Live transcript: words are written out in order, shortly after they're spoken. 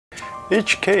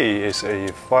HK is a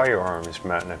firearms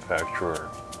manufacturer.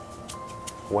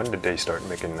 When did they start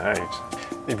making knives?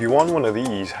 If you want one of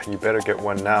these, you better get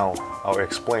one now. I'll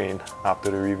explain after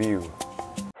the review.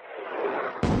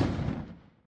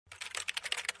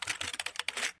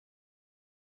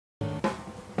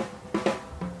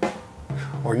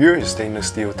 Or you're a stainless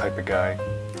steel type of guy.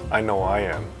 I know I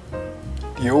am.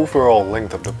 The overall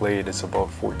length of the blade is about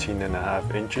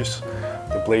 14.5 inches.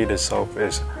 The blade itself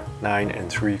is 9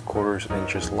 3/4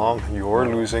 inches long. You're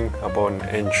losing about an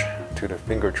inch to the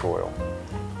finger choil.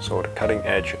 So the cutting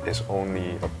edge is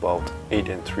only about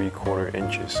 8 3/4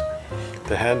 inches.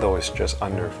 The handle is just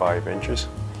under 5 inches.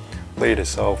 Blade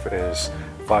itself is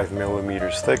 5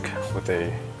 millimeters thick with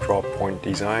a drop point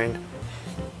design,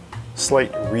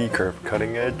 slight recurve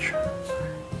cutting edge,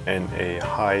 and a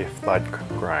high flat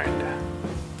grind.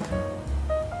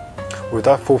 With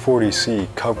that 440C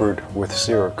covered with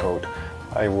Cerakote,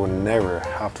 I will never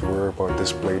have to worry about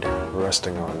this blade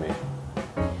resting on me.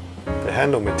 The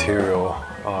handle material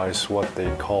is what they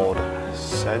called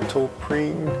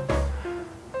Santoprene.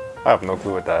 I have no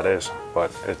clue what that is,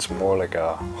 but it's more like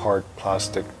a hard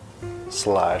plastic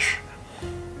slash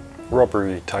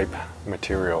rubbery type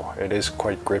material. It is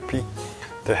quite grippy.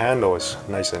 The handle is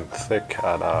nice and thick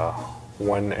at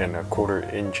 1 1/4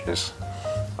 inches.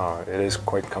 It is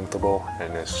quite comfortable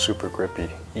and is super grippy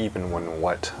even when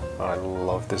wet. I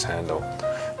love this handle.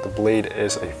 The blade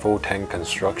is a full tank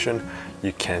construction.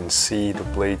 You can see the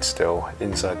blade still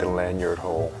inside the lanyard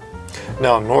hole.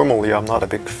 Now normally I'm not a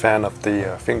big fan of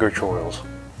the finger choils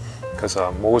because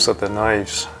most of the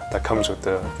knives that comes with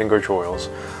the finger choils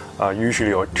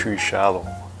usually are too shallow,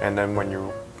 and then when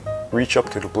you reach up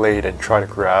to the blade and try to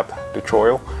grab the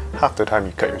choil, half the time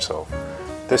you cut yourself.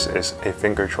 This is a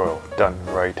finger choil done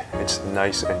right. It's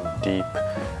nice and deep,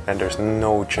 and there's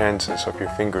no chances of your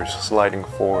fingers sliding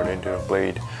forward into the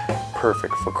blade.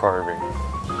 Perfect for carving.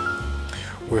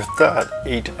 With that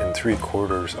 8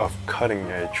 3/4 of cutting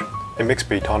edge, it makes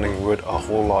batoning wood a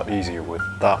whole lot easier with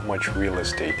that much real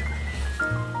estate.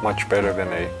 Much better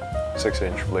than a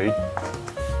 6-inch blade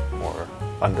or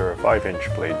under a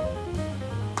 5-inch blade.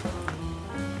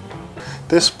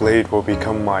 This blade will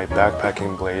become my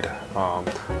backpacking blade.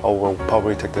 I will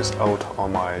probably take this out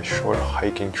on my short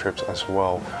hiking trips as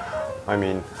well. I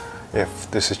mean, if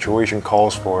the situation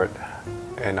calls for it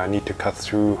and I need to cut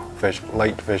through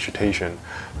light vegetation,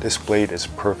 this blade is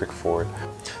perfect for it.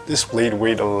 This blade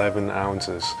weighed 11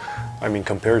 ounces. I mean,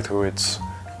 compared to its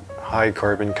high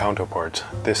carbon counterparts,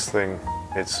 this thing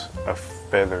is a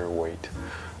featherweight.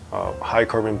 High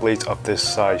carbon blades of this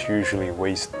size usually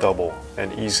weighs double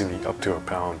and easily up to a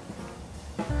pound.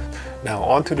 Now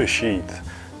onto the sheath.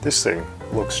 This thing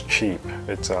looks cheap.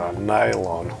 It's a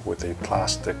nylon with a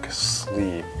plastic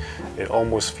sleeve. It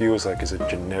almost feels like it's a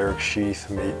generic sheath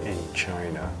made in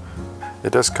China.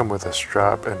 It does come with a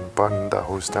strap and button that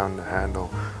holds down the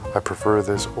handle. I prefer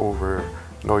this over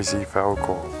noisy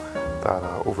Falco that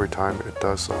over time it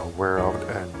does wear out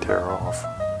and tear off.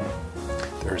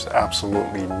 There's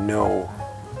absolutely no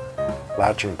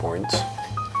latching points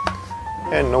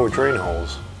and no drain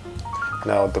holes.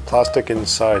 Now the plastic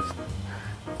inside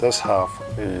does have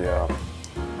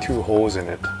 2 holes in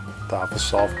it that have a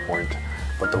soft point,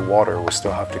 but the water will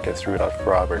still have to get through that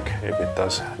fabric if it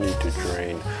does need to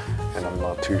drain, and I'm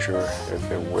not too sure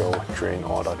if it will drain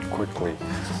all that quickly.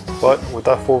 But with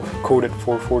that coated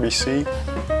 440C,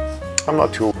 I'm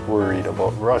not too worried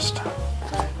about rust.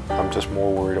 I'm just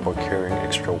more worried about carrying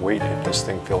extra weight if this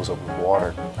thing fills up with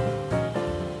water.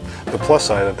 The plus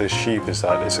side of this sheath is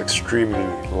that it's extremely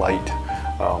light.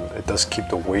 It does keep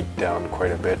the weight down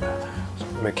quite a bit,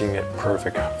 making it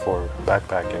perfect for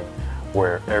backpacking,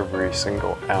 where every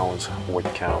single ounce would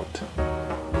count.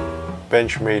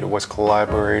 Benchmade was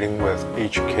collaborating with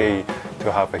HK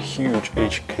to have a huge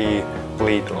HK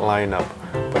blade lineup,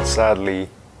 but sadly,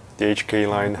 the HK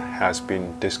line has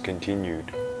been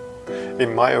discontinued.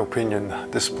 In my opinion,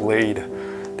 this blade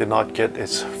did not get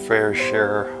its fair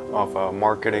share of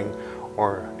marketing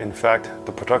or, in fact,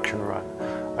 the production run.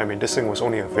 I mean, this thing was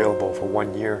only available for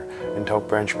 1 year until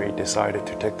Benchmade decided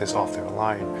to take this off their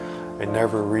line. It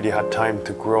never really had time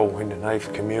to grow in the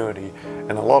knife community,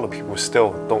 and a lot of people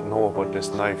still don't know about this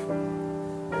knife.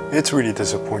 It's really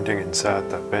disappointing and sad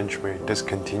that Benchmade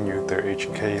discontinued their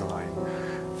HK line,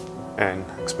 and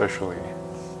especially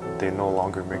they no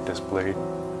longer make this blade.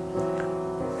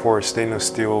 For a stainless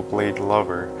steel blade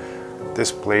lover,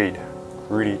 this blade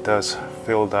really does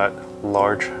fill that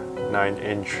large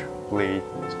 9-inch blade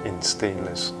in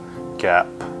stainless gap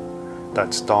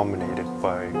that's dominated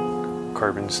by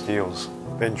carbon steels.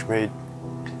 Benchmade,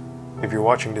 if you're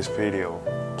watching this video,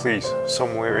 please,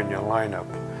 somewhere in your lineup,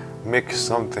 make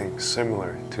something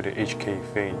similar to the HK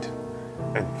Feint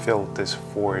and fill this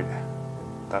void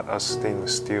that us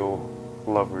stainless steel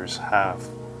lovers have.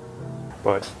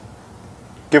 But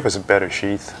give us a better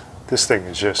sheath. This thing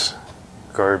is just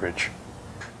garbage.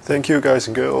 Thank you guys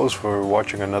and girls for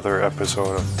watching another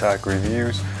episode of Tack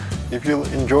Reviews. If you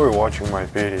enjoy watching my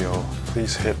video,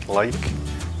 please hit like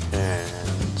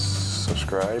and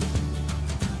subscribe.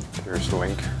 There's the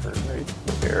link right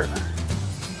there.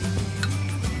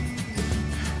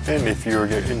 And if you're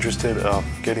interested in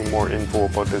getting more info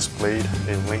about this blade,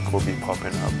 a link will be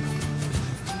popping up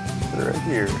right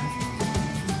here.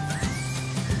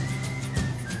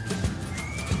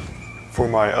 For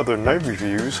my other knife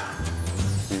reviews,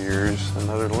 here's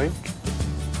another link.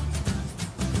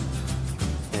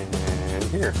 And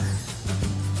here.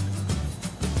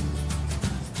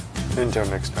 Until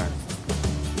next time.